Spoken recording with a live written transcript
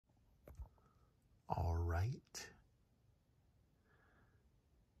right.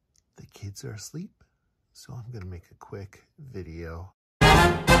 The kids are asleep, so I'm going to make a quick video.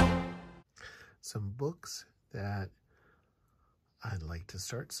 Some books that I'd like to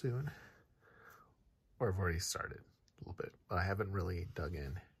start soon, or I've already started a little bit, but I haven't really dug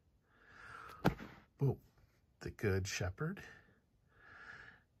in. Oh, The Good Shepherd.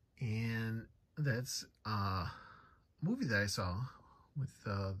 And that's a movie that I saw with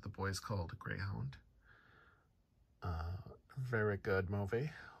the boys called Greyhound. Very good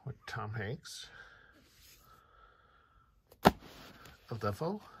movie with Tom Hanks. El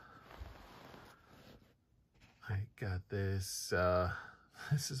Defoe. I got this.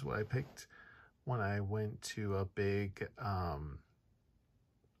 This is what I picked when I went to a big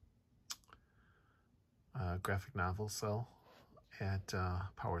graphic novel sale at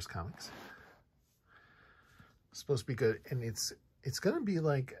Powers Comics. It's supposed to be good, and it's gonna be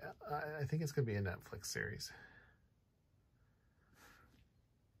like, I think it's gonna be a Netflix series.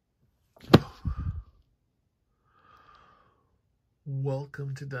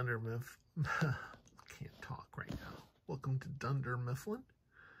 Welcome to Dunder Mifflin. Can't talk right now. Welcome to Dunder Mifflin,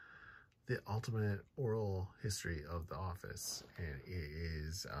 the ultimate oral history of The Office, and it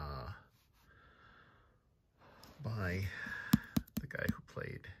is by the guy who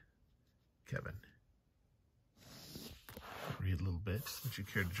played Kevin. I'll read a little bit. Would you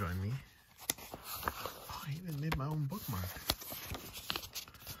care to join me? Oh, I even made my own bookmark.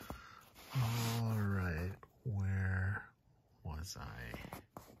 All right, where was I?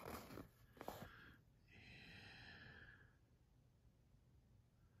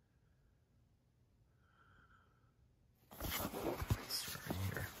 Start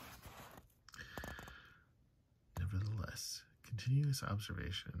here. Nevertheless, continuous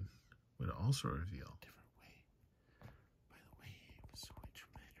observation would also reveal